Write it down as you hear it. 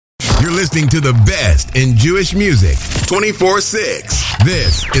You're listening to the best in Jewish music 24/6.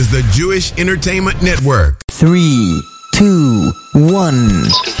 This is the Jewish Entertainment Network. 3, 2, 1. 9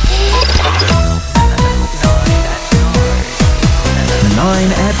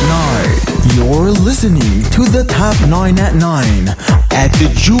 at 9. You're listening to the Top 9 at 9 at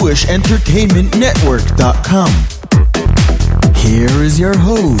thejewishentertainmentnetwork.com. Here is your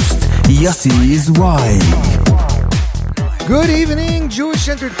host, Yossi Zweig. Good evening,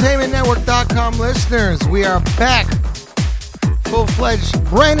 JewishEntertainmentNetwork.com listeners. We are back. Full-fledged,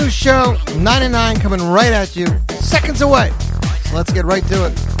 brand new show, 9 at 9, coming right at you, seconds away. So let's get right to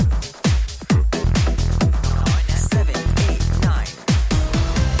it. 7, 8, 9.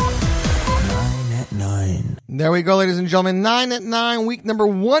 9 at 9. There we go, ladies and gentlemen. 9 at 9, week number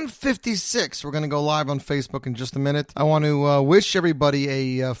 156. We're going to go live on Facebook in just a minute. I want to wish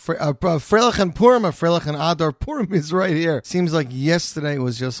everybody a Freilichen Purim, a Freilichen Adar. Purim is right here. Seems like yesterday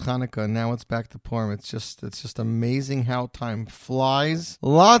was just Hanukkah, and now it's back to Purim. It's just amazing how time flies.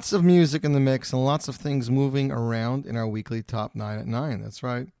 Lots of music in the mix and lots of things moving around in our weekly Top 9 at 9. That's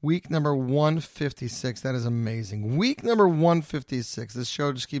right. Week number 156. That is amazing. Week number 156. This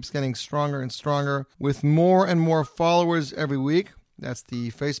show just keeps getting stronger and stronger with more and more followers every week. That's the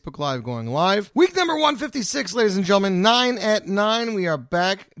Facebook Live going live. Week number 156, ladies and gentlemen, 9 at 9. We are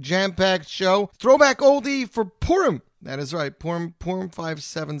back. Jam-packed show. Throwback oldie for Purim. That is right. Purim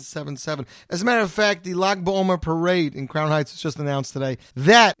 5777. As a matter of fact, the Lag BaOmer parade in Crown Heights was just announced today.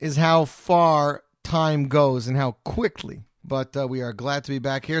 That is how far time goes and how quickly. But we are glad to be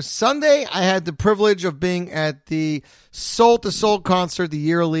back here. Sunday, I had the privilege of being at the Soul to Soul concert, the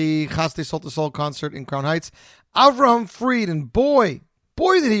yearly Chasdei Soul to Soul concert in Crown Heights. Avraham Fried, and boy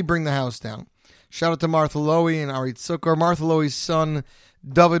did he bring the house down. Shout out to Martha Lowy and Ari Zucker. Martha Lowy's son,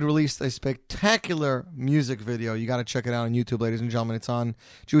 David, released a spectacular music video. You got to check it out on YouTube, ladies and gentlemen. It's on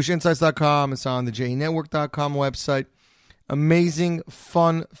JewishInsights.com. It's on the JNetwork.com website. Amazing,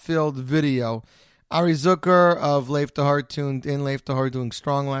 fun-filled video. Ari Zucker of Leif Tahar tuned in. Leif Tahar doing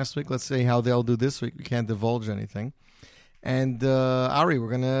strong last week. Let's see how they'll do this week. We can't divulge anything. And Ari, we're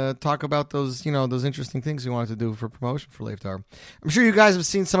going to talk about those interesting things we wanted to do for promotion for Leif Tahar. I'm sure you guys have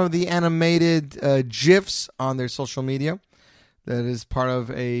seen some of the animated GIFs on their social media. That is part of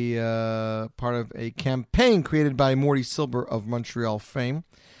a campaign created by Morty Silber of Montreal fame.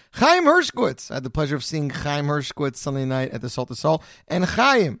 Chaim Hershkowitz. I had the pleasure of seeing Chaim Hershkowitz Sunday night at the Soul to Soul. And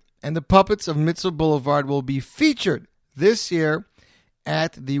Chaim and the Puppets of Mitzvah Boulevard will be featured this year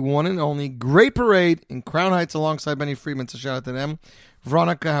at the one and only Great Parade in Crown Heights alongside Benny Friedman. So shout out to them.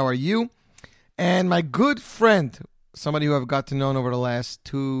 Veronica, how are you? And my good friend, somebody who I've got to know over the last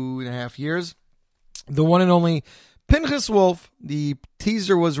 2.5 years, the one and only Pinchas Wolf. The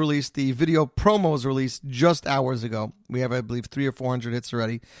teaser was released. The video promo was released just hours ago. We have, I believe, 300 or 400 hits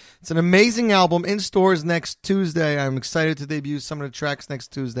already. It's an amazing album in stores next Tuesday. I'm excited to debut some of the tracks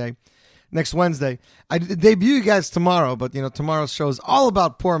next Wednesday. I debut you guys tomorrow, but tomorrow's show is all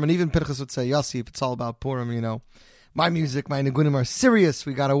about Purim, and even Pinchas would say, Yossi, if it's all about Purim, my music, my Nigunim are serious.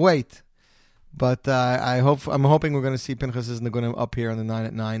 We gotta wait. But I'm hoping we're going to see Pinchas's Nigunim up here on the 9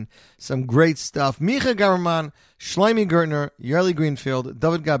 at 9. Some great stuff. Micha Gamerman, Shlomi Gertner, Yerli Greenfield,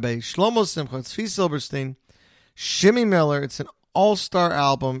 David Gabe, Shlomo Simcha, Tzvi Silberstein, Shimmy Miller. It's an all-star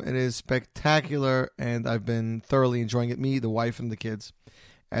album. It is spectacular, and I've been thoroughly enjoying it. Me, the wife, and the kids,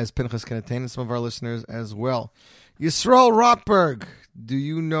 as Pinchas can attain, and some of our listeners as well. Yisrael Rotberg, do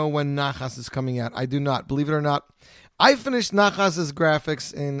you know when Nachas is coming out? I do not. Believe it or not, I finished Nachas's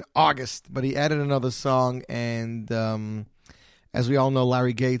graphics in August, but he added another song, and as we all know,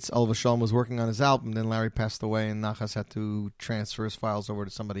 Larry Gates, Oliver Shalom, was working on his album. Then Larry passed away, and Nachas had to transfer his files over to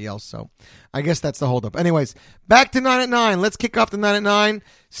somebody else, so I guess that's the holdup. Anyways, back to 9 at 9. Let's kick off the 9 at 9.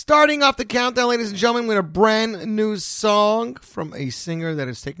 Starting off the countdown, ladies and gentlemen, with a brand new song from a singer that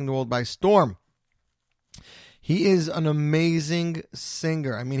is taking the world by storm. He is an amazing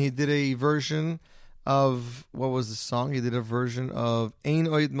singer. I mean, he did a version of, what was the song? He did a version of Ein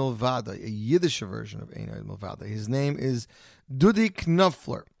Oid Milvada, a Yiddish version of Ein Oid Milvada. His name is Dudi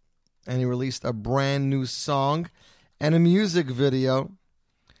Knopfler, and he released a brand new song and a music video,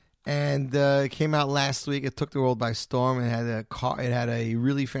 and it came out last week. It took the world by storm. It had a car. It had a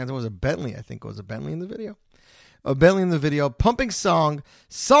really fancy, it was a Bentley, I think. It was a Bentley in the video. A Bentley in the video. Pumping song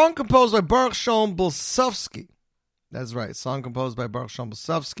composed by Baruch Shalom Bolsovsky. That's right, song composed by Baruch Shalom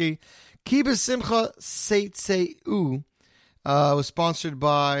Bolsovsky. Kibbutz Simcha Seitzeu was sponsored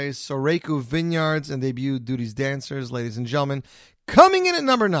by Soreku Vineyards and debuted Duty's Dancers, ladies and gentlemen. Coming in at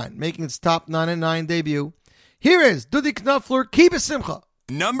number 9, making its top 9 at 9 debut. Here is Dudi Knopfler, Kibbutz Simcha.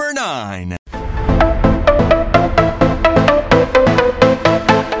 Number 9.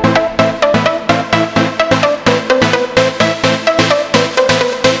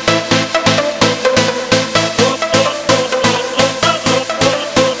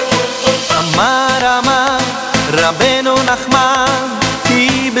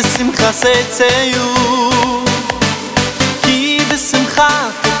 בשמחה תצאו, כי בשמחה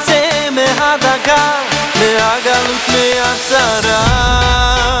תצא מהדאגה, מהגלות מהצרה.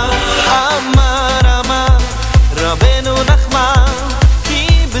 אמר רבנו נחמן,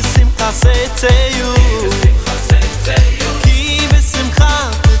 כי בשמחה תצאו, כי בשמחה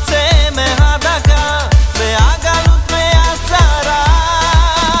תצא מהדאגה, מהגלות מהצרה.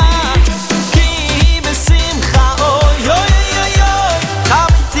 כי בשמחה אוי אוי אוי אוי,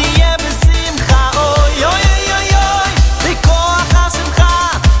 תמיד תהיה בשמחה אוי אוי אוי אוי, בכוח השמחה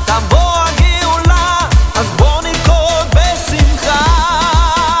תבוא הגאולה, אז בוא נרקוד בשמחה.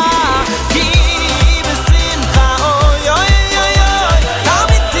 כי בשמחה אוי אוי אוי אוי,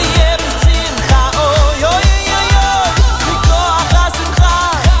 תמיד תהיה בשמחה אוי אוי אוי אוי, בכוח השמחה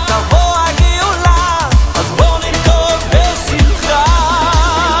תבוא הגאולה, אז בוא נרקוד בשמחה.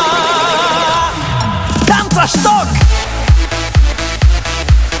 תמצא שתוק!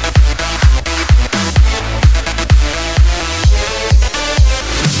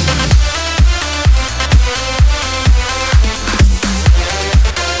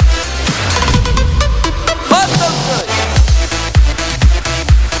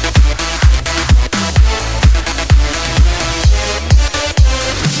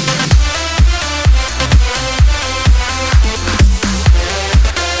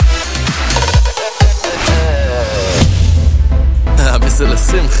 בסל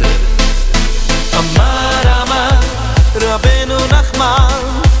השמחה. אמר רבנו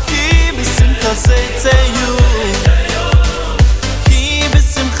נחמן, כי בשמחה תצאו, כי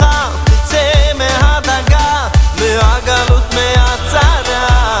בשמחה תצא מהדאגה, מהגלות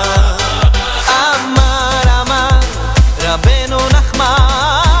מהצרה. אמר רבנו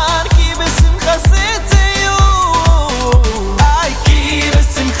נחמן, כי בשמחה תצאו, כי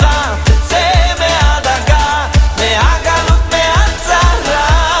בשמחה תצא מהדאגה, מהגלות מהצרה.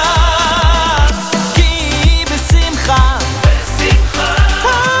 כי בשמחה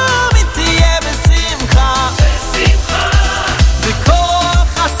תמיד תהיה בשמחה, בכוח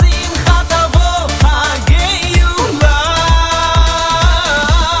השמחה תבוא הגאולה.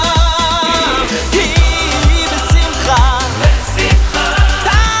 כי בשמחה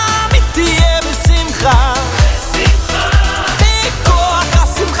תמיד תהיה בשמחה, בכוח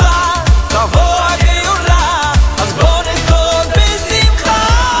השמחה תבוא הגאולה, אז בוא נרקוד בשמחה.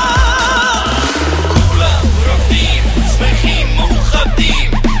 כולם רוקדים, שמחים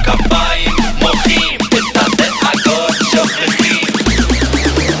מאוחדים, כפיים מוחאים, את הדאגות שוכחים.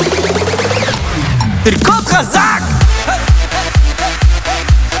 תרקוד חזק!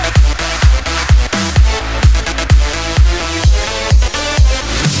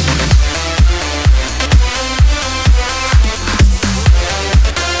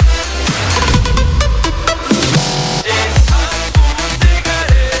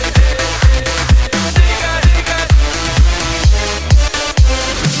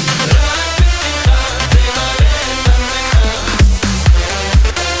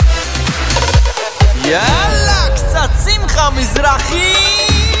 יאללה, קצת שמחה מזרחי.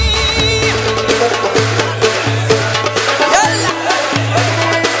 יאללה,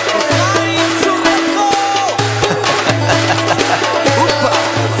 חיים צורקו. הופה.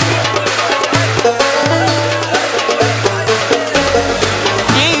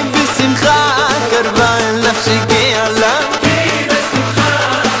 כי בשמחה קרבה אל נפשי גאלה,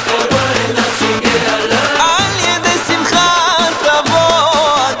 על ידי שמחה תבוא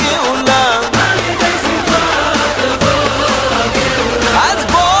הגאולה. אז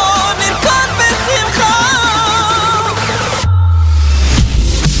בוא נרקוד בשמחה.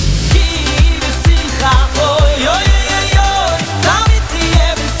 כי בשמחה אוי אוי אוי אוי, תמיד תהיה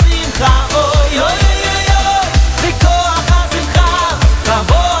בשמחה אוי אוי אוי אוי, בכוח השמחה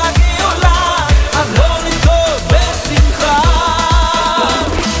תבוא הגאולה, אז בוא נרקוד בשמחה.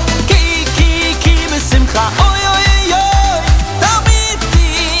 כי בשמחה אוי אוי אוי, תמיד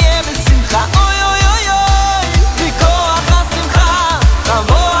תהיה בשמחה אוי אוי אוי, בכוח השמחה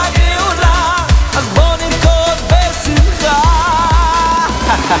תבוא הגאולה, אז בוא נרקוד בשמחה.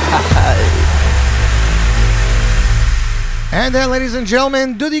 And then, ladies and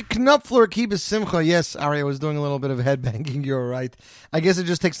gentlemen, Dudi Knopfler, Keep Simcha. Yes, Ari, I was doing a little bit of headbanging. You're right. I guess it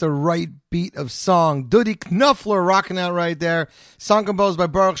just takes the right beat of song. Dudi Knopfler rocking out right there. Song composed by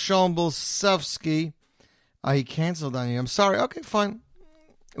Baruch Shalom Bolsevsky. He canceled on you. I'm sorry. Okay, fine.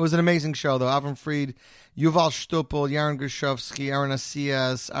 It was an amazing show, though. Avram Fried, Yuval Stupel, Yaron Gershovsky, Aaron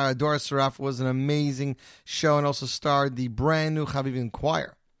Asias, Doris Saraf was an amazing show, and also starred the brand new Chavivim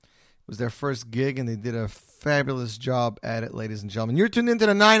Choir. It was their first gig, and they did a fabulous job at it, ladies and gentlemen. You're tuned into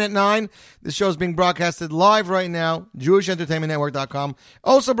the 9 at 9. This show is being broadcasted live right now, JewishEntertainmentNetwork.com.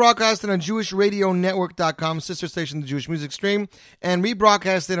 Also broadcasted on JewishRadioNetwork.com, sister station, the Jewish Music Stream, and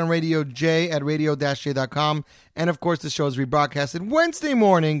rebroadcasted on Radio J at radio-j.com. And, of course, the show is rebroadcasted Wednesday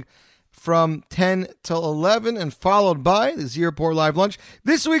morning from 10 till 11 and followed by the Z Report Live Lunch.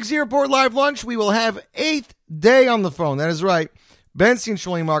 This week's Z Report Live Lunch, we will have 8th Day on the phone. That is right. Benzi and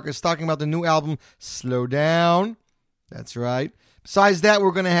Shmuly Marcus talking about the new album, Slow Down. That's right. Besides that,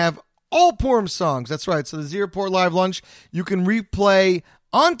 we're going to have all Purim songs. That's right. So the Z Report Live Lunch, you can replay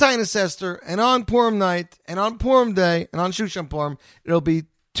on Tainus Esther and on Purim night and on Purim day and on Shushan Purim. It'll be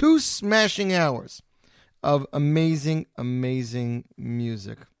 2 smashing hours of amazing, amazing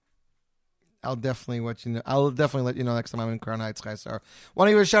music. I'll definitely let you know next time I'm in Crown Heights, Chaisar. Want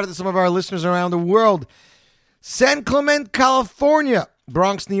to give a shout out to some of our listeners around the world. San Clemente, California,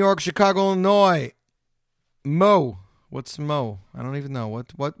 Bronx, New York, Chicago, Illinois. Mo. What's Mo? I don't even know.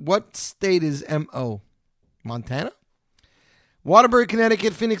 What state is M-O? Montana? Waterbury,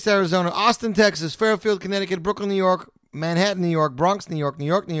 Connecticut, Phoenix, Arizona, Austin, Texas, Fairfield, Connecticut, Brooklyn, New York, Manhattan, New York, Bronx, New York, New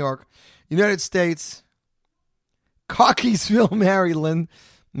York, New York, United States, Cockeysville, Maryland,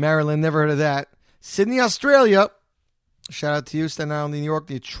 never heard of that. Sydney, Australia. Shout out to you, Staten Island, New York,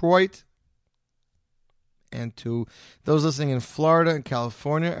 Detroit. And to those listening in Florida and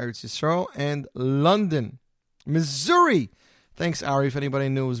California, Eretz Yisrael, and London. Missouri. Thanks, Ari, if anybody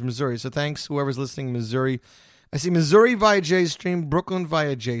knew it was Missouri. So thanks, whoever's listening, Missouri. I see Missouri via J-Stream, Brooklyn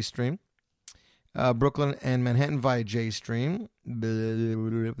via J-Stream, Brooklyn and Manhattan via J-Stream,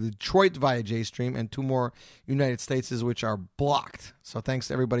 Detroit via J-Stream, and 2 more United States, which are blocked. So thanks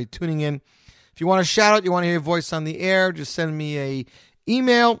to everybody tuning in. If you want to shout out, you want to hear your voice on the air, just send me a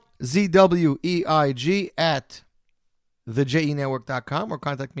email, zweig at thejenetwork.com, or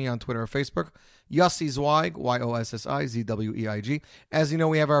contact me on Twitter or Facebook, Yossi Zweig, Y-O-S-S-I, Z-W-E-I-G. As you know,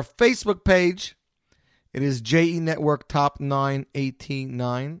 we have our Facebook page. It is JE Network Top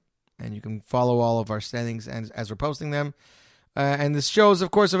 989, and you can follow all of our standings as we're posting them. And this show is,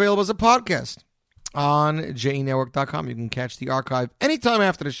 of course, available as a podcast on jenetwork.com. You can catch the archive anytime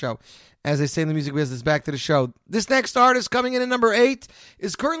after the show. As they say in the music business, back to the show. This next artist coming in at number 8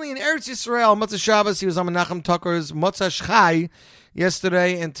 is currently in Eretz Yisrael. Motzei Shabbos, he was on Menachem Tucker's Motzei Shchai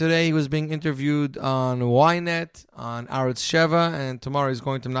yesterday, and today he was being interviewed on Ynet, on Aretz Sheva, and tomorrow he's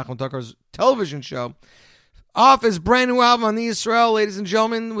going to Menachem Tucker's television show. Off his brand new album on the Israel, ladies and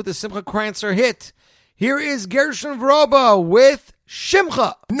gentlemen, with the Simcha Kranzer hit. Here is Gershon Vroba with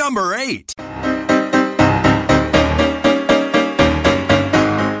Shimcha. Number 8.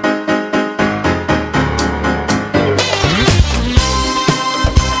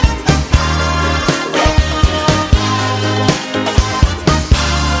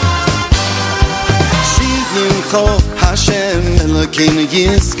 Hashem Elokeinu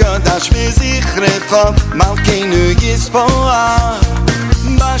Yiskadash V'zichrecha Malkeinu Yispoah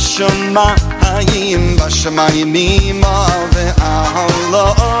Bashamayim Bashamayimima Ve'al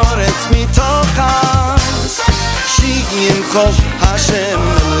La'oretz Mitochas Shiyimcho Hashem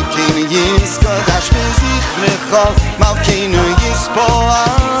Elokeinu Yiskadash V'zichrecha Malkeinu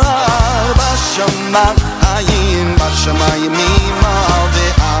Yispoah Bashamayim Bashamayimima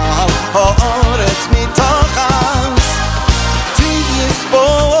Ve'al La'oretz Mitochas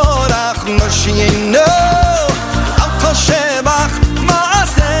Borach Moshiach Al Kol Shebach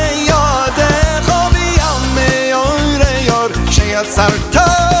Maaseh Yadecha V'Yal Me'or Yor Sheyatzarta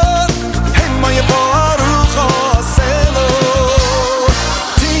Hema Yevoruch Oselo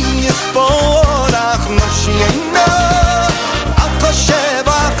Tiyis Borach Moshiach Al Kol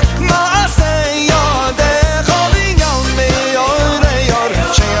Shebach Maaseh Yadecha V'Yal Me'or Yor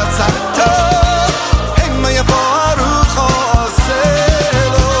Sheyatzarta Hema Yevoruch Oselo.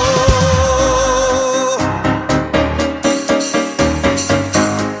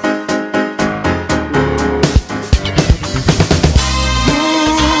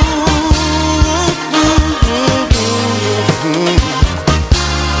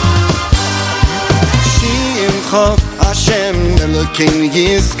 Hashem Elokeinu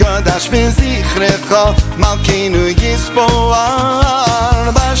Yiskadash V'zichrecha Malkeinu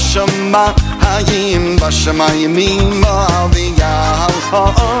Yispoah Bashamayim Bashamayimima V'Yal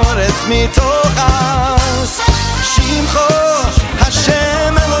Ha'oretz Mitochas Shimcho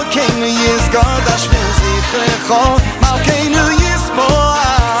Hashem Elokeinu Yiskadash V'zichrecha Malkeinu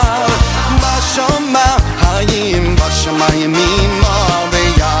Yispoah Bashamayim Bashamayimima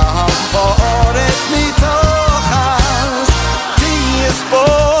V'Yal Ha'oretz Mitochas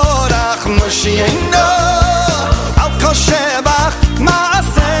Borach Moshiach Al Kol Shebach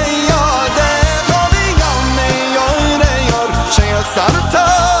Maaseh Yadecha V'Yal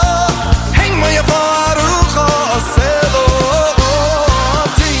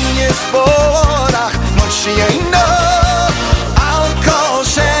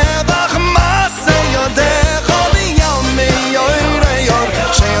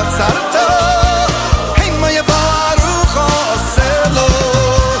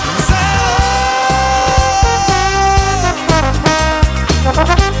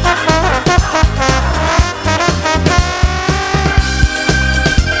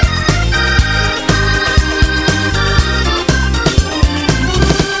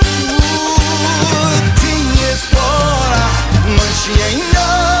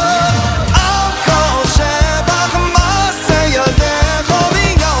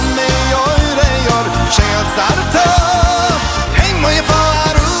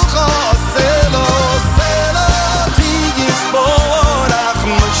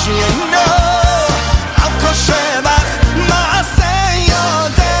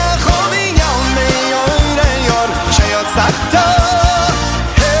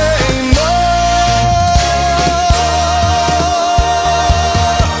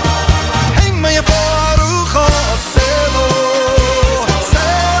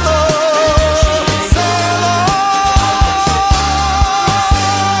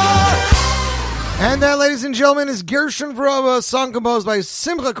that, ladies and gentlemen, is Gershon Verova, a song composed by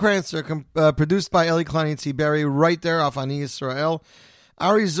Simcha Kranzer, produced by Eli Klein and T. Berry, right there off Ani Yisrael.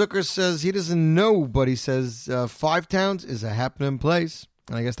 Ari Zucker says he doesn't know, but he says Five Towns is a happening place.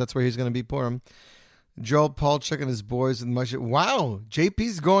 And I guess that's where he's going to be Purim. Joel Palchuk and his boys in Moshe. Wow,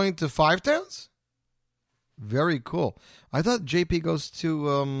 JP's going to Five Towns? Very cool. I thought JP goes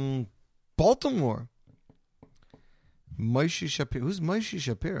to Baltimore. Moshe Shapiro. Who's Moshe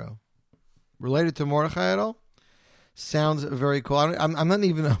Shapiro? Related to Mordechai at all? Sounds very cool. I'm not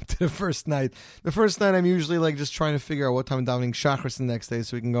even up to the first night. The first night I'm usually like just trying to figure out what time I'm davening Shachris the next day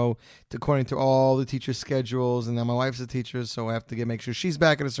so we can go according to all the teacher schedules. And now my wife's a teacher, so I have to make sure she's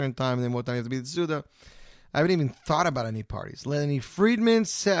back at a certain time and then what time I have to be at the Suda. I haven't even thought about any parties. Lenny Friedman,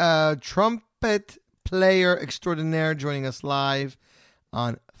 trumpet player extraordinaire, joining us live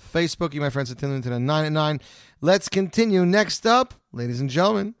on Facebook. You, my friends, are tuned into the 9 at 9. Let's continue. Next up, ladies and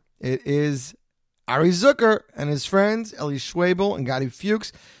gentlemen, it is Ari Zucker and his friends, Eli Schwebel and Gadi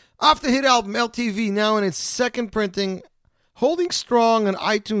Fuchs, off the hit album LTV, now in its second printing, holding strong in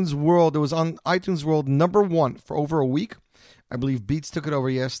iTunes World. It was on iTunes World #1 for over a week. I believe Beats took it over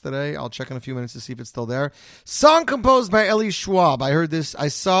yesterday. I'll check in a few minutes to see if it's still there. Song composed by Eli Schwab. I heard this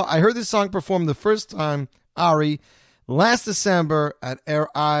song performed the first time, Ari, last December at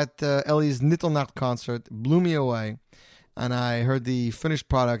Eli's Nittelnacht concert. It blew me away. And I heard the finished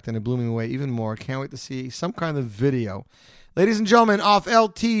product, and it blew me away even more. Can't wait to see some kind of video. Ladies and gentlemen, off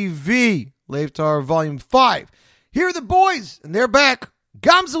LTV, Leivtar Volume 5. Here are the boys, and they're back.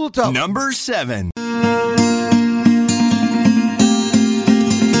 Gamzul Tov. Number 7.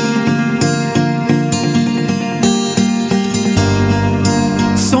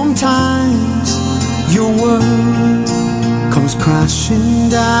 Sometimes your world comes crashing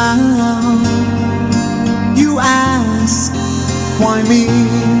down. You ask, why me?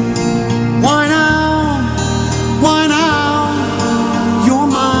 Why now? Why now? Your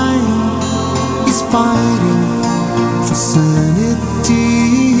mind is fighting for sanity.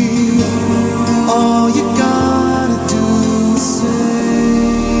 All you gotta do is say,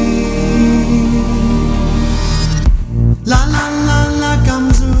 la la la la,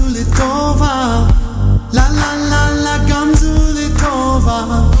 Gamzul Tova. La la la la, Gamzul Tova.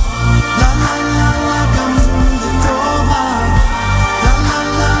 La la la la, Gamzul Tova. La la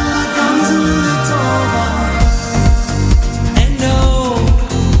la la.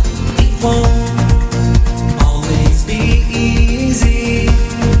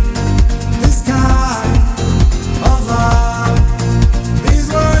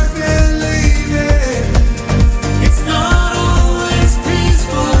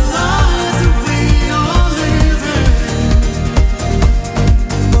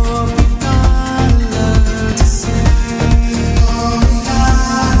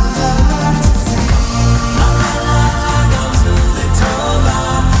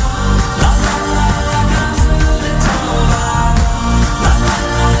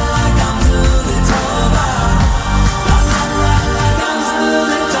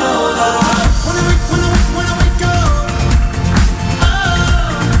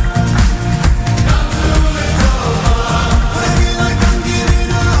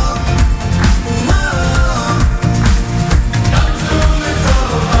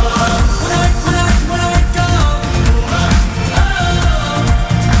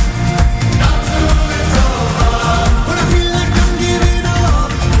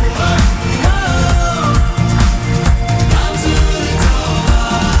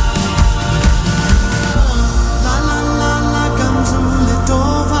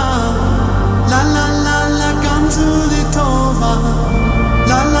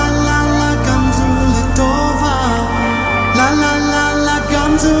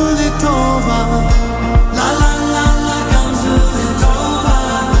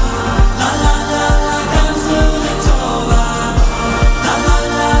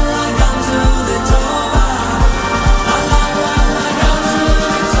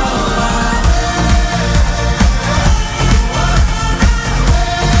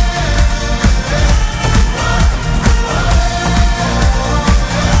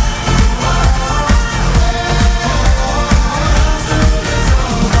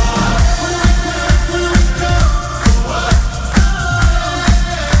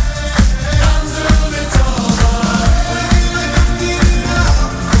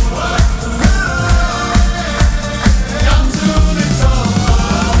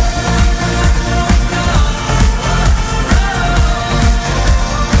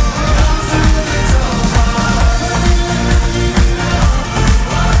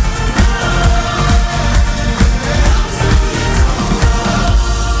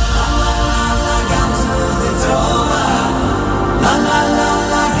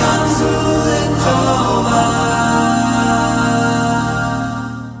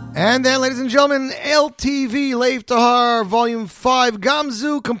 gentlemen, LTV, Leif Tahar, Volume 5,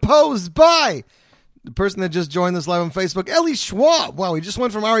 Gamzu, composed by the person that just joined us live on Facebook, Eli Schwab. Wow, we just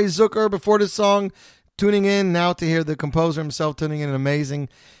went from Ari Zucker before this song, tuning in, now to hear the composer himself tuning in. Amazing.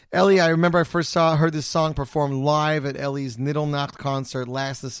 Eli, I remember I first heard this song performed live at Eli's Niddelnacht concert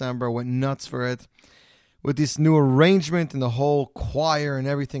last December. Went nuts for it. With this new arrangement and the whole choir and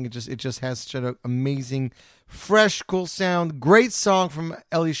everything, it just has such an amazing, fresh, cool sound. Great song from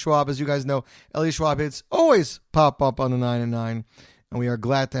Eli Schwab. As you guys know, Eli Schwab hits always pop up on the 9 at 9, and we are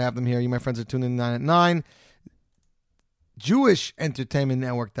glad to have them here. You, my friends, are tuned in 9 at 9.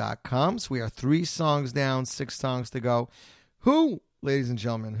 JewishEntertainmentNetwork.com. So we are 3 songs down, 6 songs to go. Who, ladies and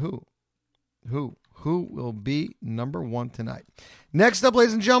gentlemen, who will be number 1 tonight? Next up,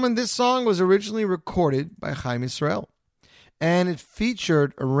 ladies and gentlemen, this song was originally recorded by Chaim Israel, and it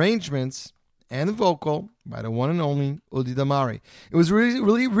featured arrangements and the vocal by the one and only Udi Damari. It was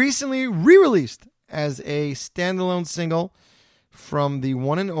really recently re-released as a standalone single from the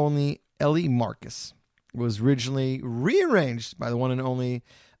one and only Eli Marcus. It was originally rearranged by the one and only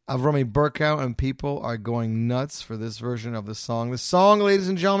Avrami Burkow, and people are going nuts for this version of the song. The song, ladies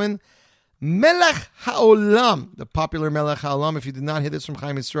and gentlemen, Melech HaOlam, the popular Melech HaOlam. If you did not hear this from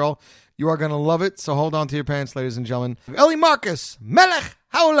Chaim Yisrael, you are going to love it, so hold on to your pants, ladies and gentlemen. Eli Marcus, Melech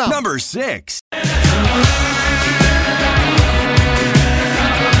HaOlam. Number 6.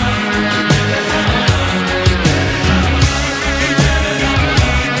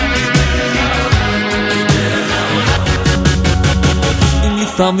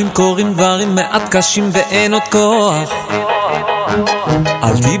 לפעמים קוראים דברים מעט קשים ואין עוד כוח,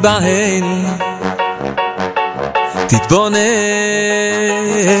 אל תיבהל, תתבונן.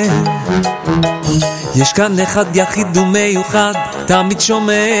 יש כאן אחד יחיד ומיוחד, תמיד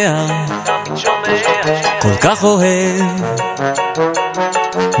שומע, כל כך אוהב,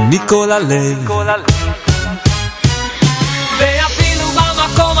 מכל הלב. ואפילו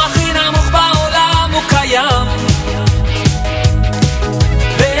במקום הכי נמוך בעולם הוא קיים,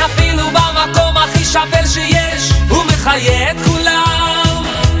 ואפילו במקום הכי שפל שיש הוא מחיה את כולם,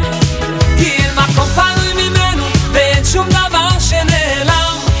 כי אין מקום פנוי ממנו ואין שום דבר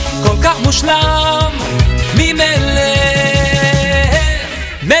שנעלם, כל כך מושלם ממלך,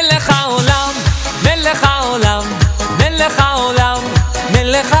 מלך העולם, מלך העולם, מלך העולם,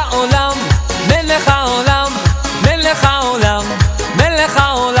 מלך העולם, מלך העולם, מלך העולם, מלך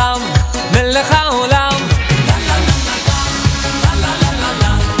העולם, מלך העולם.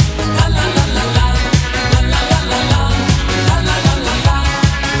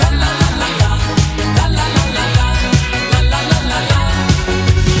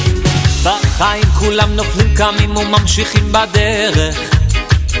 בחיים כולם נופלים קמים וממשיכים בדרך,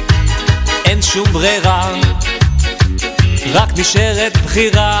 אין שום ברירה, רק נשארת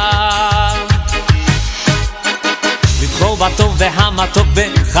בחירה, לבחור בטוב והמתוק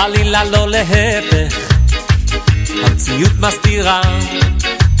וחלילה לא להפך. המציאות מסתירה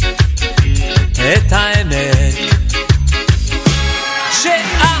את האמת,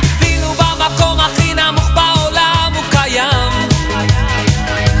 שאפילו במקום הכי נמוך בעולם הוא קיים,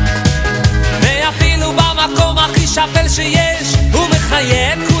 ואפילו במקום הכי שפל שיש הוא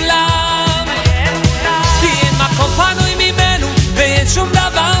מחיה את כולם, כי אין מקום פנוי ממנו ואין שום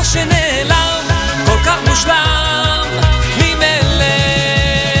דבר שנעלם, כל כך מושלם ממלך,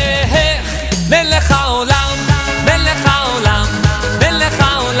 מלך העולם, מלך העולם, מלך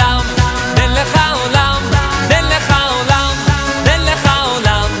העולם, מלך העולם, מלך העולם, מלך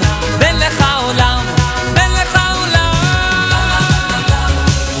העולם, מלך העולם, מלך העולם.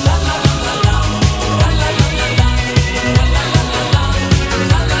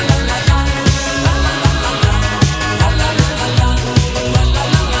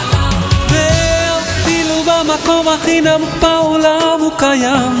 ואפילו במקום הכי נמוך בעולם הוא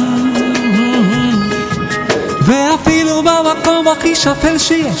קיים, ואפילו במקום הכי שפל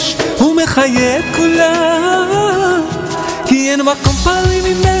שיש הוא מחיה את כולם, כי אין מקום פנוי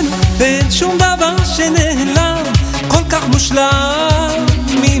ממנו ואין שום דבר שנעלם, כל כך מושלם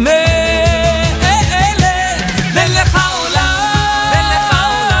ממלך, מלך העולם, מלך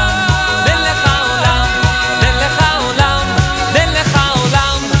העולם, מלך העולם, מלך העולם,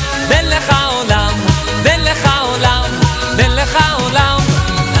 מלך העולם, מלך העולם, מלך העולם,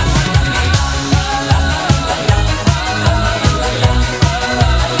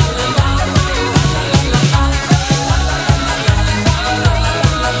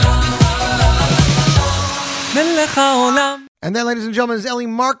 מלך העולם. And then, ladies and gentlemen, is Eli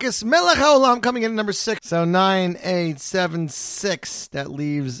Marcus, Melech HaOlam, coming in at number 6. So 9876. That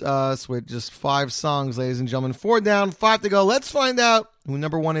leaves us with just 5 songs, ladies and gentlemen. 4 down, 5 to go. Let's find out who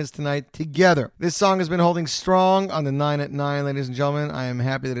number one is tonight together. This song has been holding strong on the 9 at 9, ladies and gentlemen. I am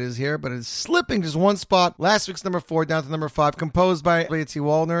happy that it is here, but it's slipping just one spot. Last week's number 4 down to number 5, composed by Yitzi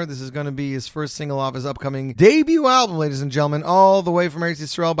Waldner. This is going to be his first single off his upcoming debut album, ladies and gentlemen, all the way from Eretz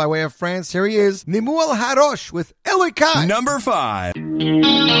Yisrael by way of France. Here he is, Nemuel Harosh with Elokai. Number 5.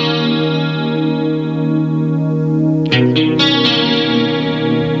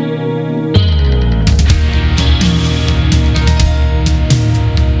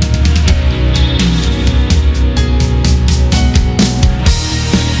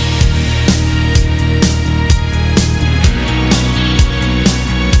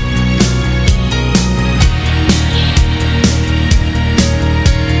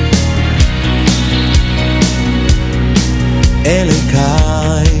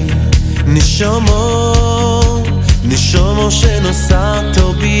 Elokai, Nishomo שנוסעת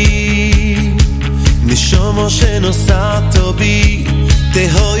בי, Nishomo שנוסעת בי,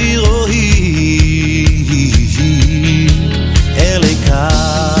 תהוי רואי.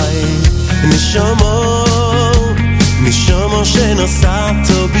 Elokai, Nishomo שנוסעת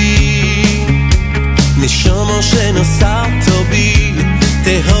בי, Nishomo שנוסעת בי,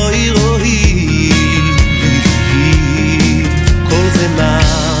 תהוי רואי.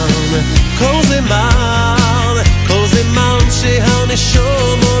 כל זמן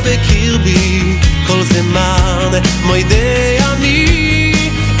שהנשומו בקרבי, כל זמן מוידי אני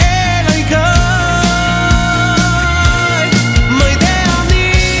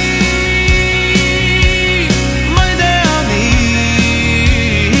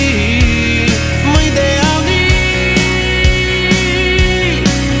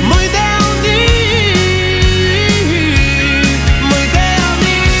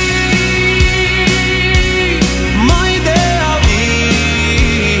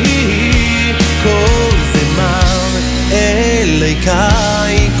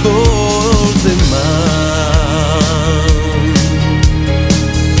Kai kol zeman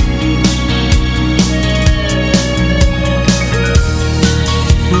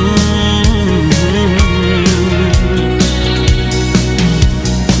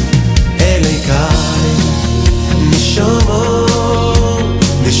Elokai Nishomo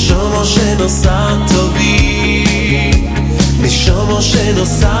שנוסעת בי Nishomo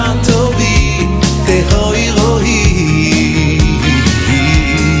שנוסעת בי תהוי רואי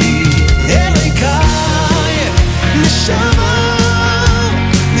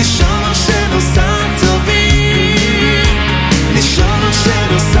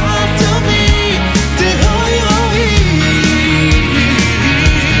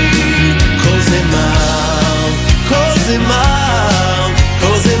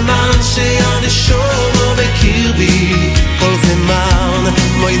כל זמן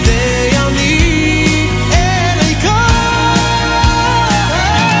מוידי אני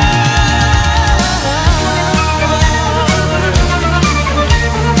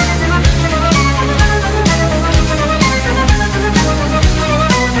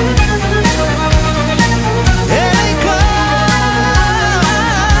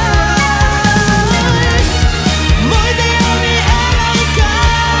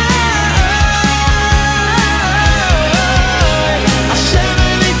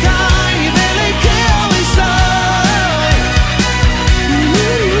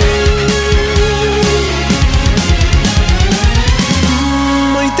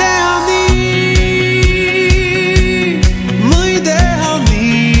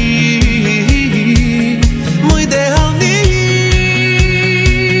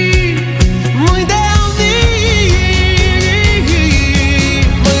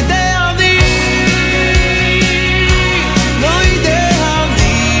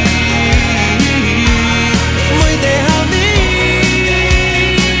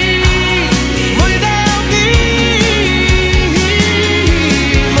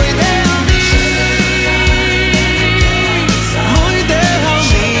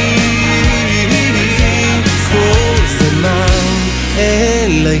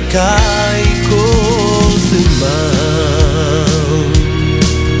Kai kol zeman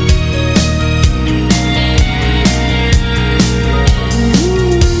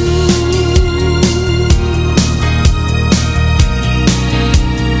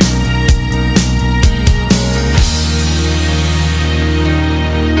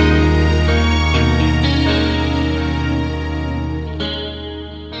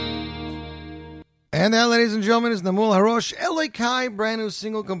And that, ladies and gentlemen, is Nemuel Harosh, Elokai, brand new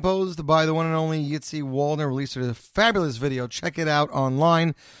single composed by the one and only Yitzi Waldner, released a fabulous video. Check it out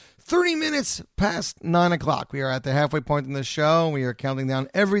online. 30 minutes past 9 o'clock. We are at the halfway point in the show. We are counting down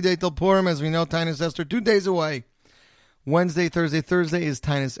every day till Purim. As we know, Tainus Esther, 2 days away. Wednesday, Thursday is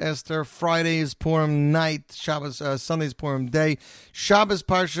Tainus Esther. Friday is Purim night. Shabbos, Sunday is Purim day. Shabbos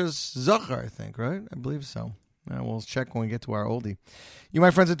Parshas Zachar, I think, right? I believe so. We'll check when we get to our oldie. You,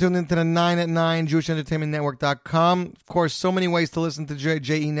 my friends, are tuned into the 9 at 9, JewishEntertainmentNetwork.com. Of course, so many ways to listen to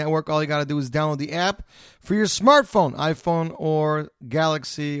JE Network. All you got to do is download the app for your smartphone, iPhone or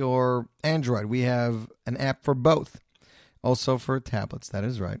Galaxy or Android. We have an app for both. Also for tablets, that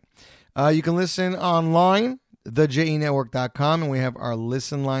is right. You can listen online, thejenetwork.com, and we have our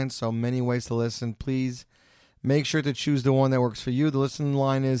listen line, so many ways to listen. Please make sure to choose the one that works for you. The listen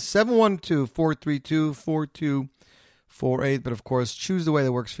line is 712-432-4248, but of course, choose the way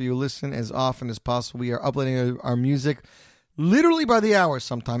that works for you. Listen as often as possible. We are uploading our music literally by the hour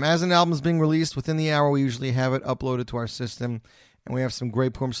sometime. As an album is being released, within the hour, we usually have it uploaded to our system, and we have some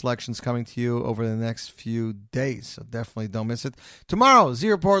great Purim selections coming to you over the next few days, so definitely don't miss it. Tomorrow, Z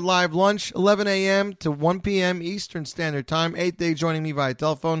Report Live lunch, 11 a.m. to 1 p.m. Eastern Standard Time. 8th Day joining me via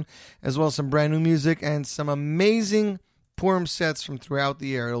telephone, as well as some brand new music and some amazing Purim sets from throughout the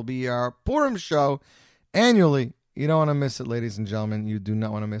year. It'll be our Purim show annually. You don't want to miss it, ladies and gentlemen. You do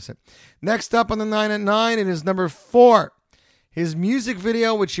not want to miss it. Next up on the 9 at 9, it is number 4. His music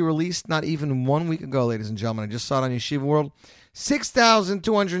video, which he released not even 1 week ago, ladies and gentlemen. I just saw it on Yeshiva World.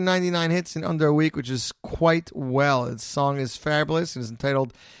 6,299 hits in under a week, which is quite well. Its song is fabulous. It is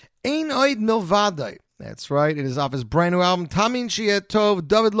entitled Ein Oid Milvadai. That's right. It is off his brand new album, Tamin Shiet Tov,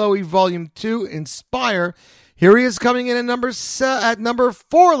 David Lowy, Volume 2, Inspire. Here he is coming in at number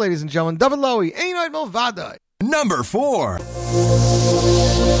 4, ladies and gentlemen. David Lowy, Ein Oid Milvadai. Number 4.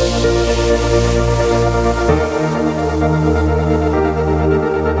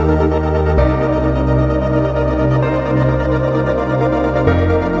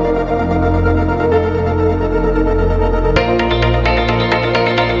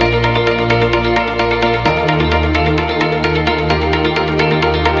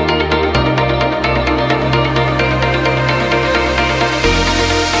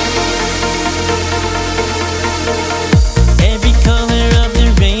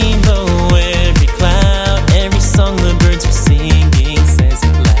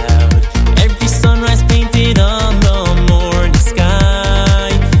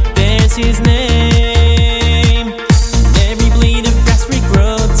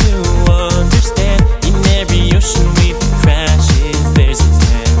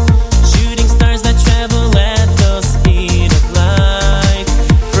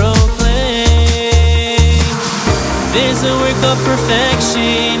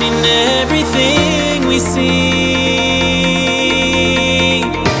 Perfection in everything we see,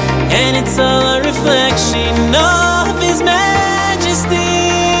 and it's all a reflection of His majesty.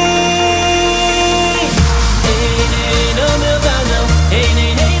 Hey, no milvado, hey,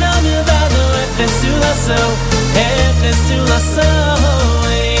 no milvado, efesu lasso, hey,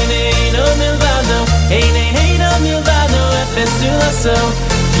 no milvado, hey, no milvado, efesu lasso,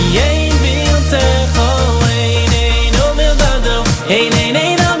 Yein biltecho. Hey, nay,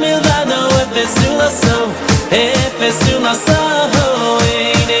 nay, no milvado, efesu lasso, efesu lasso.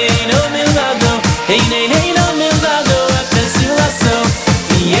 Hey, nay, no milvado, hey, nay, nay, no milvado, efesu lasso.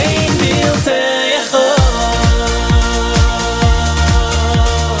 Yein biltecho.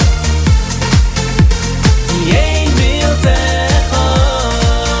 Yein biltecho.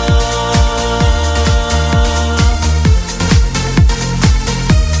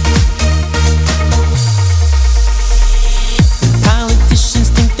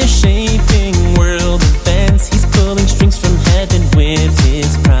 With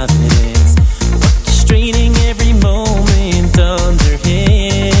His providence, orchestrating every moment under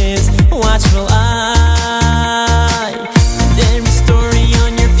His watchful eye. And every story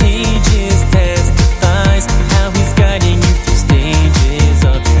on your pages testifies how He's guiding you through stages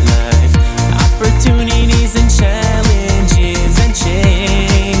of your life. Opportunities and challenges and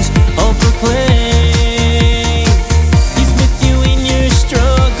change all proclaim. He's with you in your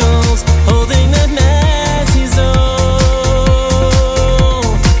struggles, holding them as His own.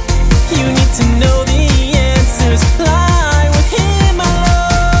 To know the answers lie with Him alone.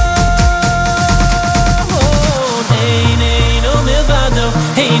 Hey, nay, no milvado,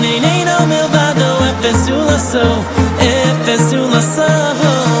 hey, nay, no milvado, efesu lasso, efesu lasso.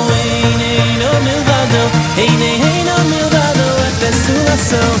 Hey, nay, no milvado, hey, no milvado, efesu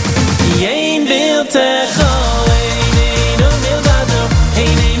lasso. Yein biltecho. Hey, nay, no milvado,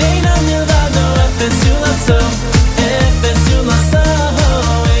 hey, no milvado, efesu lasso, efesu lasso.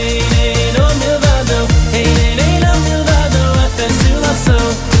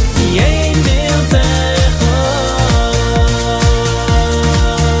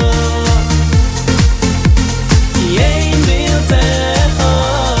 Yein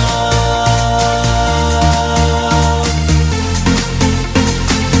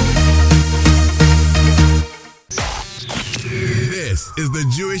is the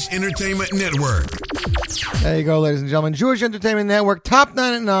Jewish Entertainment Network. There you go, ladies and gentlemen. Jewish Entertainment Network, top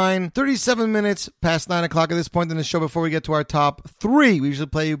 9 at 9, 37 minutes past 9 o'clock at this point in the show. Before we get to our top 3, we usually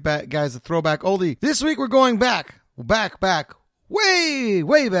play you back, guys, a throwback oldie. This week we're going back, way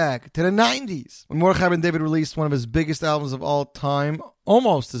back to the 90s, when Mordechai Ben David released one of his biggest albums of all time,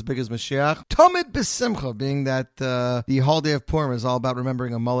 almost as big as Mashiach. Tamid B'Simcha, being that the holiday of Purim is all about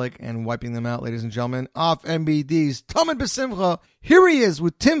remembering Amalek and wiping them out, ladies and gentlemen. Off MBD's Tamid B'Simcha, here he is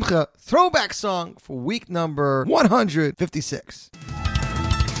with Timcha, throwback song for week number 156.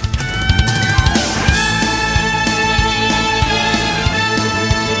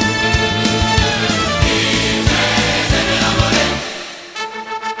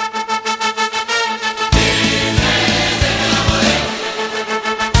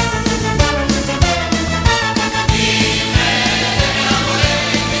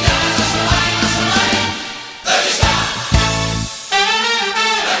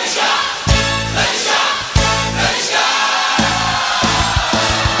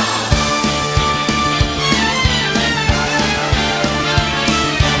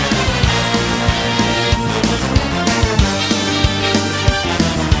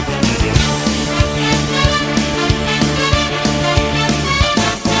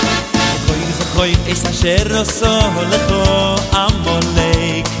 Es asher oso lecho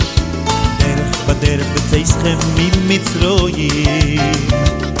Amalek Derech b'derech b'tzeischem mimitzroyim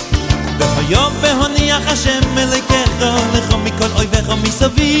V'hayom v'honiach Hashem Melikecho lecho mikol oivecho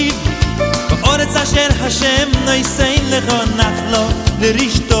misaviv V'oretz asher Hashem noisein lecho nachlo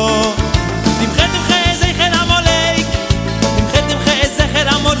l'rishto Timche zecher Amalek Timche zecher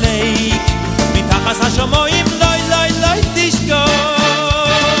Amalek Mitachas hashamoyim loi loi loi tishko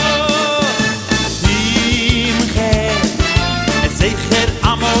Zecher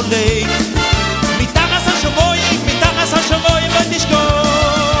Amalek Mitachas hashamoyim lo tishko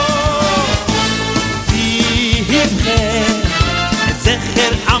Timche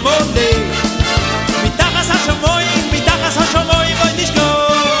Zecher Amalek Mitachas hashamoyim lo tishko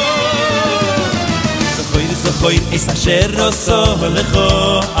Zochoir es asher oso lecho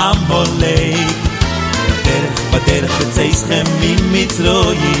Amalek B'derech b'tzeischem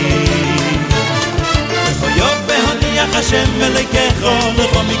mimitzroyim V'hoyom v'honiach Hashem Melikecho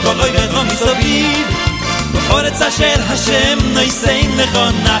lecho mikol oivecho misaviv V'oretz asher Hashem noisein lecho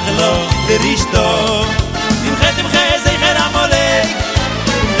nachlo l'rishto Timche zecher Amalek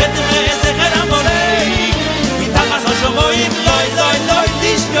Timche zecher Amalek Mitachas hashamoyim loi loi loi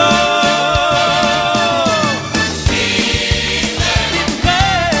tishko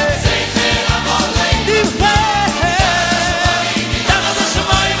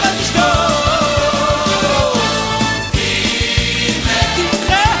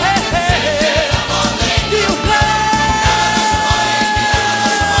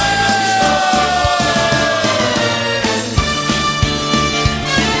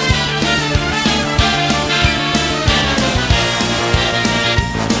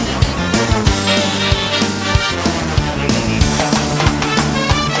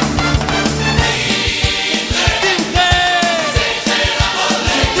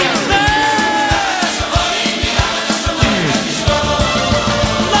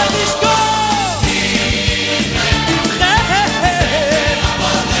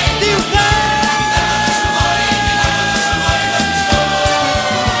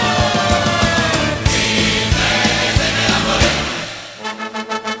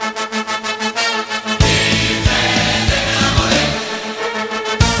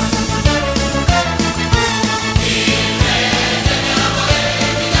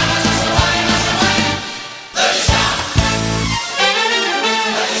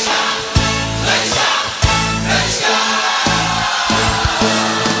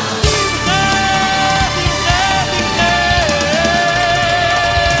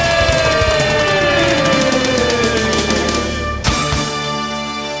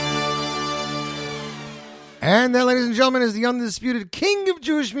Is the undisputed king of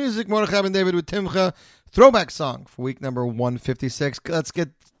Jewish music, Mordechai Ben David with Timcha, throwback song for week number 156. Let's get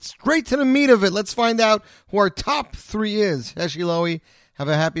straight to the meat of it. Let's find out who our top 3 is. Heshi Lowy, have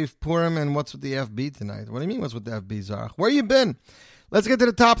a happy Purim, and what's with the FB tonight? What do you mean what's with the FB, Zarach? Where you been? Let's get to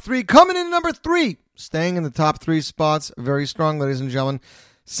the top 3. Coming in number 3, staying in the top 3 spots, very strong, ladies and gentlemen.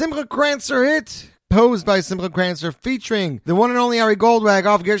 Simcha Kranzer hit, posed by Simcha Kranzer, featuring the one and only Ari Goldwag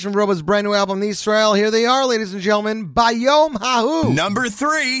off Gershon Roba's brand new album, Israel. Here they are, ladies and gentlemen, Bayom Hahu. Number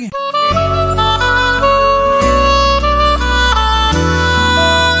 3.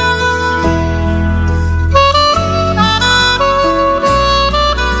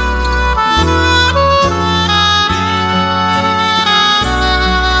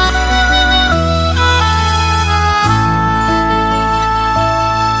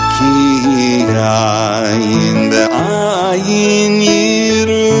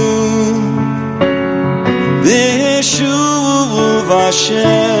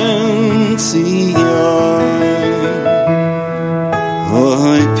 Hashem Tzion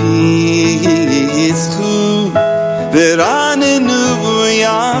Oy Pitzchu Veranenu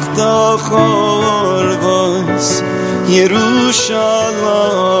Yachto Chorvos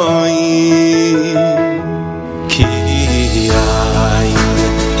Yerushalayim Ki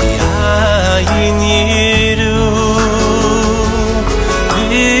Yayin Yiru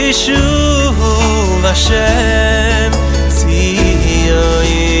Vishuv Hashem Tzion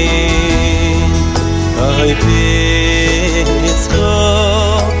Oy Pitzchu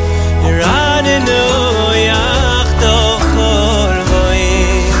Veranenu Yachto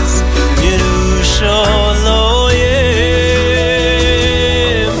Chorvos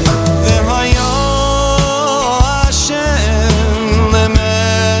Yerushalayim V'hayo Hashem lemelech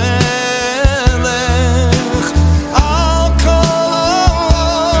al kol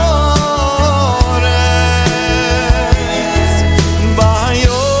haaretz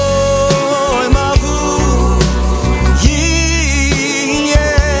b'hayoim avu yiyeh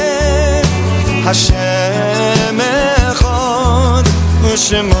Hashem echad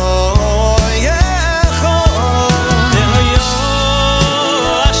u'shemo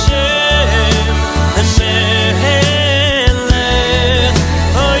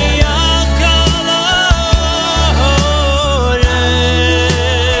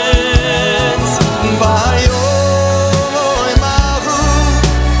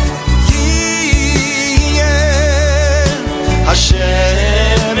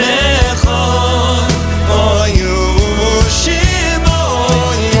Hashem echad oyu shimo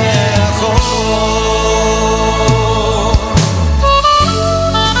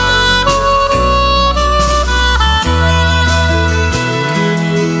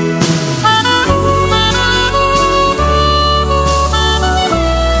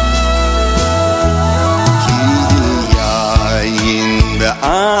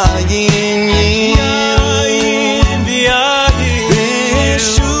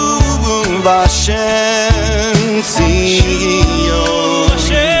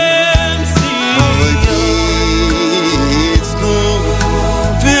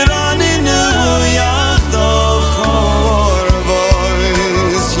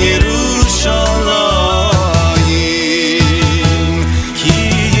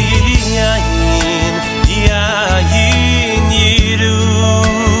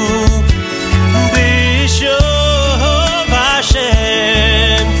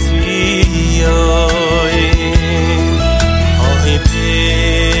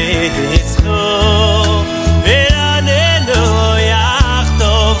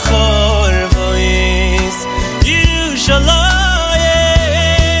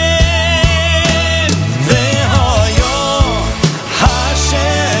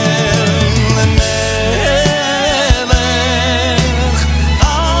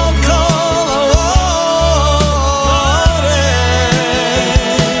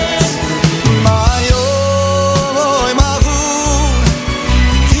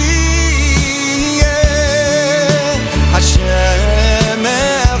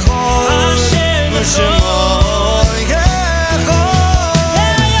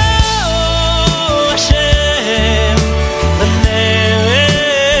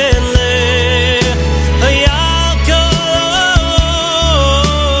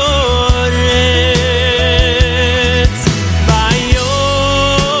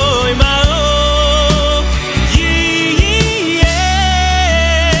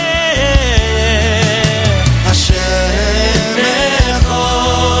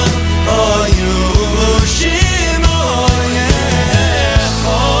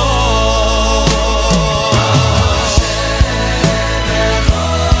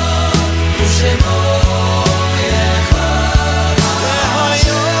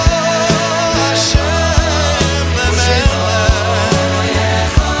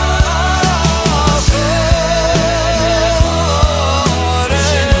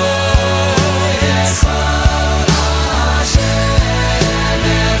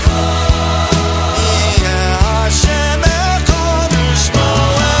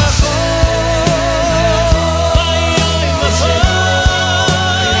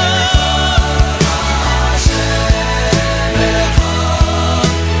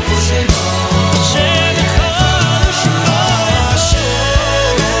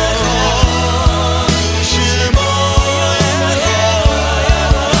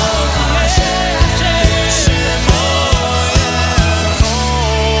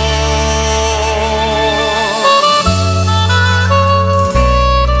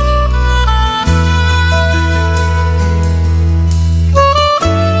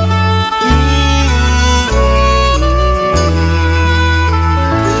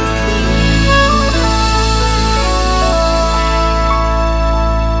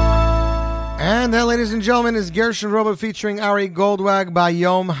gentlemen, is Gershon Roba featuring Ari Goldwag by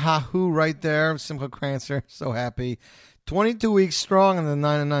Yom Hahu right there. Simcha Kranzer, so happy. 22 weeks strong on the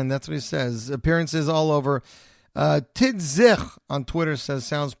 9 and 9. That's what he says. Appearances all over. Tid Zich on Twitter says,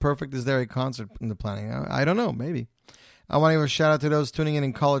 sounds perfect. Is there a concert in the planning? I don't know. Maybe. I want to give a shout out to those tuning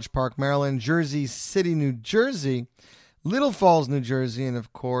in College Park, Maryland, Jersey City, New Jersey, Little Falls, New Jersey, and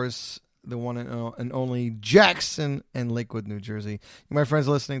of course, the one and only Jackson and Lakewood, New Jersey. My friends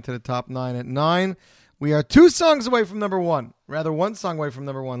listening to the top 9 at 9. We are 2 songs away from number 1. Rather, 1 song away from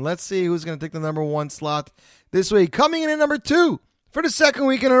number 1. Let's see who's going to take the number 1 slot this week. Coming in at number 2 for the second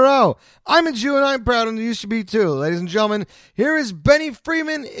week in a row. I'm a Jew and I'm proud, and you used to be too. Ladies and gentlemen, here is Benny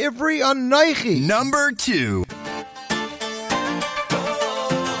Freeman, Ivri Anaichi. Number 2.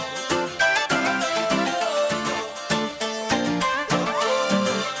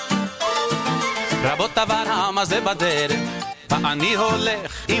 רבות העם הזה בדרך ואני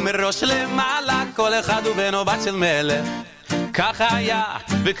הולך עם ראש למעלה כל אחד הוא בן או בת של מלך ככה היה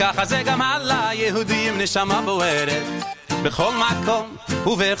וככה זה גם עלה יהודים נשמה בוערת בכל מקום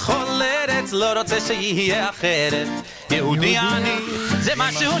ובכל ארץ לא רוצה שיהיה אחרת יהודי אני זה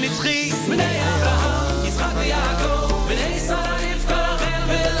משהו נצחי בני אברהם יצחק ויעקב בני שרה רבקה רחל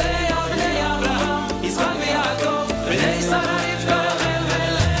ולאה בני אברהם יצחק ויעקב בני שרה רבקה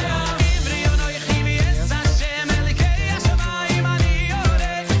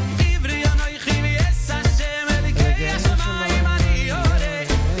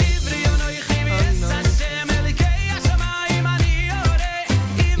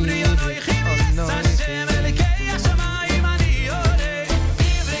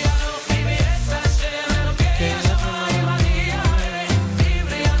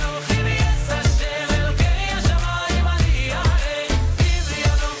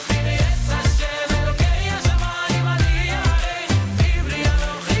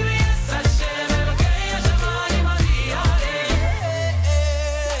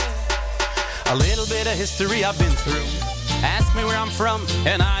history I've been through ask me where I'm from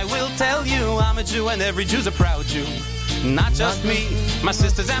and I will tell you I'm a Jew and every Jew's a proud Jew not just me my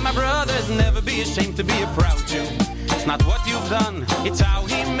sisters and my brothers never be ashamed to be a proud Jew it's not what you've done it's how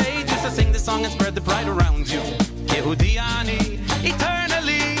he made you so sing the song and spread the pride around you Yehudi ani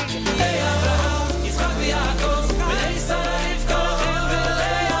eternally Abraham Yitzchak v'Yaakov b'nei Sarah Rivka Rachel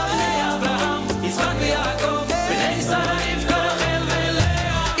v'Leah b'nei Abraham Yitzchak v'Yaakov b'nei Sarah Rivka Rachel v'Leah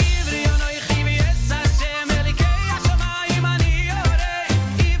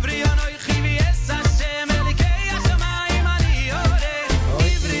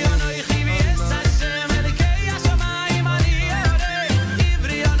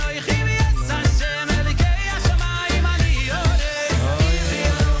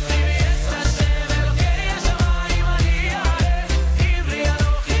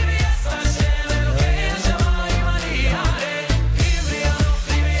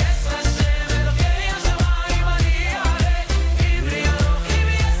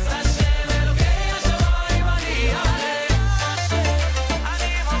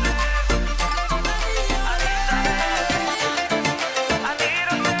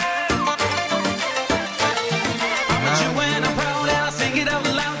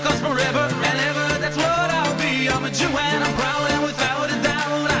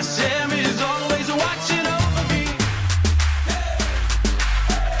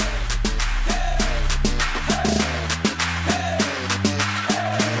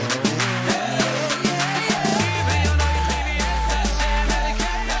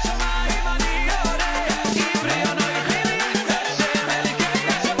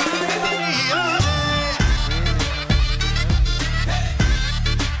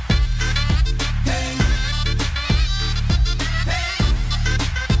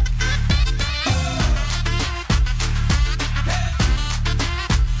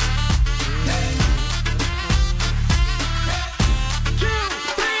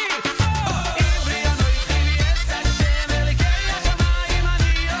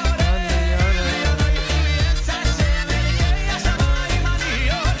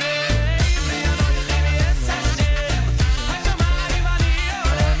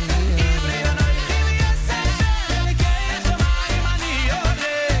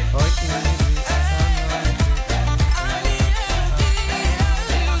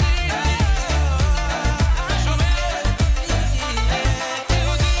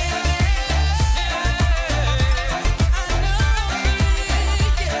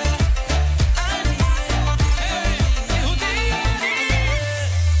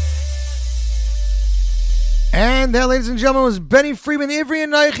And that, ladies and gentlemen, was Benny Freeman, Ivri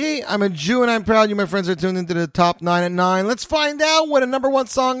Anaichi. I'm a Jew and I'm proud. You, my friends, are tuned into the top 9 at 9. Let's find out what a number 1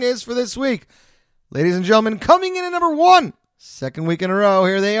 song is for this week. Ladies and gentlemen, coming in at number 1, second week in a row,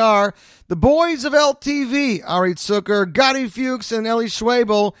 here they are, the boys of LTV, Ari Zucker, Gotti Fuchs, and Eli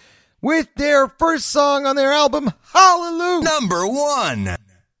Schwebel, with their first song on their album, Hallelujah. Number 1.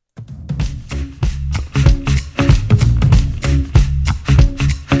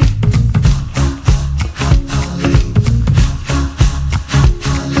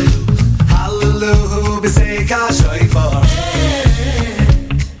 Hallelujah, b'seika shoyfar.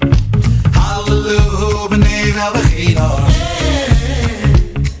 Hallelujah, b'nei v'b'chinor.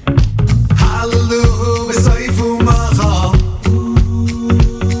 Hallelujah, b'soifu machal.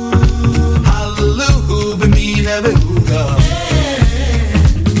 Hallelujah, b'mina v'huga.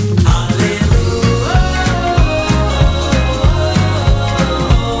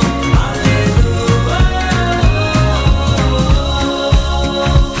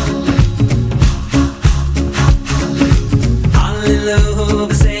 Hallelujah,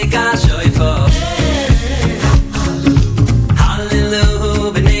 b'seika shoyfar.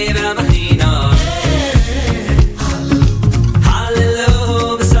 Hallelujah, b'nei v'b'chinor.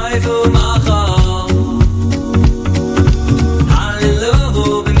 Hallelujah, b'soifu machal.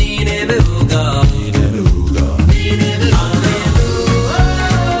 Hallelujah, b'mina v'huga.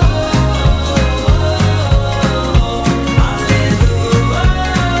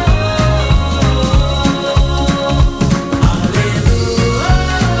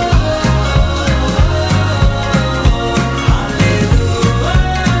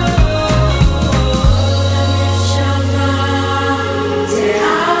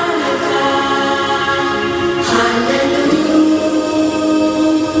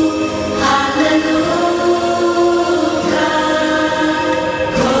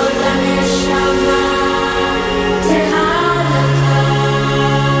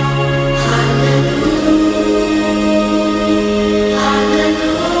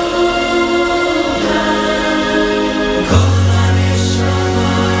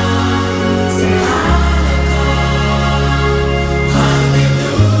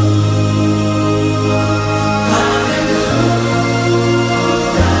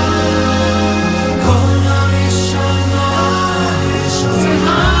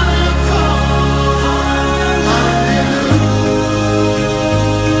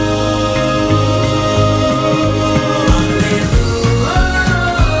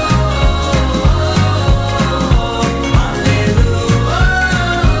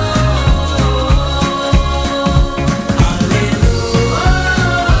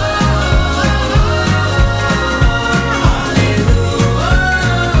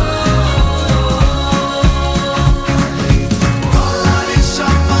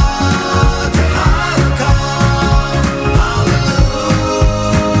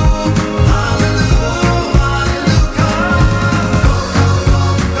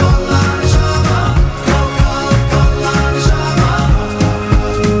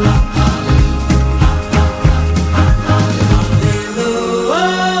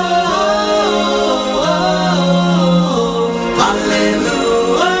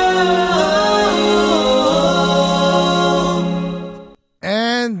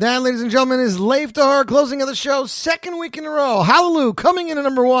 Closing of the show, second week in a row. Hallelujah, coming in at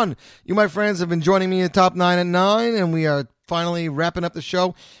number 1. You, my friends, have been joining me in the top 9 at 9, and we are finally wrapping up the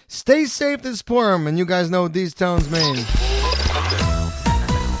show. Stay safe this Purim, and you guys know what these tones mean.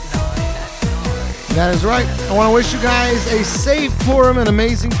 That is right. I want to wish you guys a safe Purim, an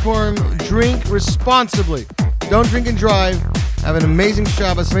amazing Purim. Drink responsibly. Don't drink and drive. Have an amazing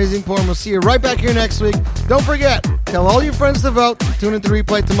Shabbos, amazing Purim. We'll see you right back here next week. Don't forget, tell all your friends to vote. Tune in to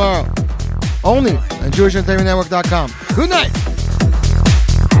replay tomorrow. Only on JewishEntertainmentNetwork.com. Good night.